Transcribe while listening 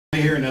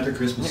Hear another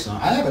Christmas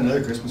song. I have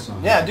another Christmas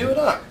song. Yeah, do it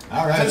up.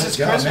 All right, since let's it's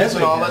go. Christmas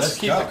and all, Medley, let's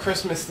keep the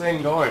Christmas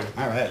thing going.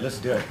 All right, let's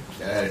do it.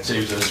 Yeah, it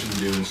saves us from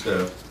doing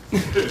stuff.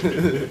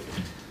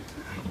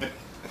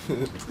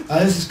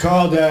 This is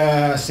called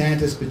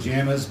Santa's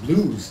Pajamas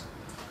Blues.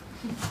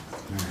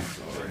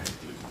 All right.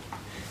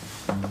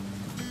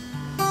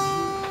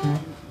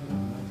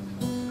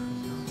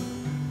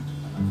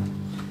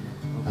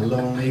 A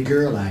lonely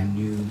girl I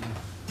knew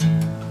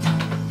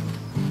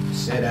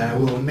said I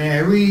will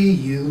marry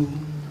you.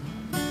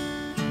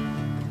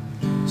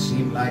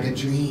 Seemed like a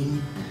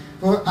dream,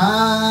 for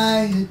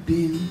I had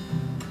been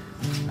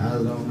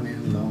alone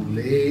and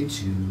lonely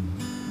too.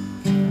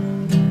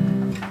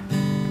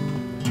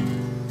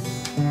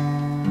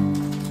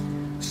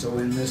 So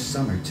in the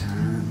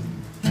summertime,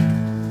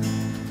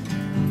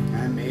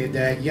 I made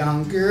that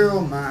young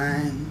girl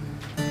mine.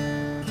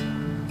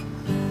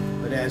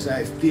 But as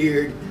I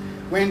feared,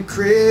 when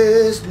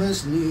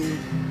Christmas neared,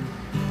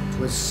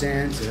 'twas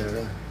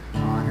Santa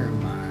on her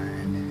mind.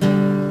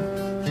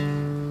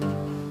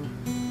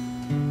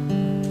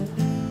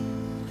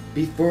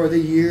 Before the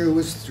year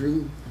was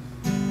through,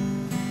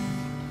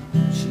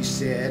 she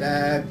said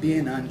I've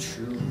been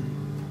untrue.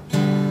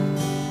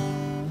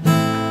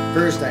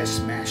 First I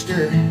smashed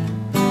her,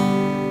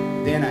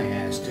 then I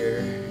asked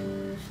her,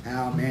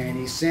 how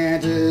many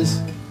Santas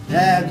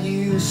have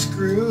you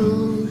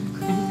screwed?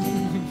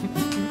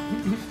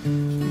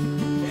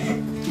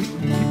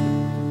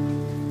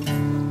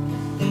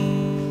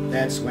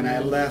 That's when I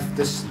left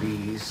the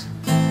sleaze,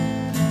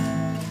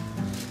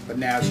 but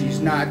now she's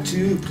not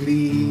too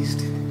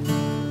pleased.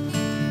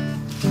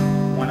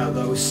 One of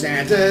those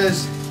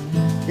Santas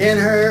in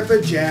her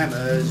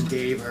pajamas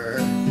gave her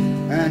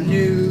a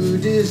new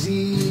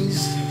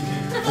disease.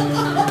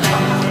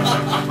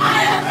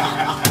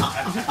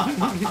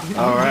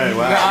 Alright,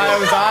 wow. That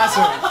was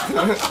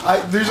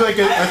awesome. There's like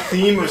a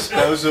theme of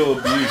spousal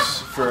abuse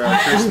for our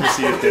Christmas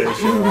Eve Day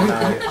show, and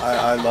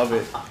I love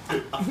it.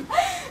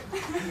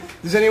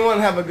 Does anyone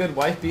have a good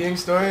wife beating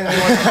story? Anyone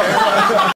share?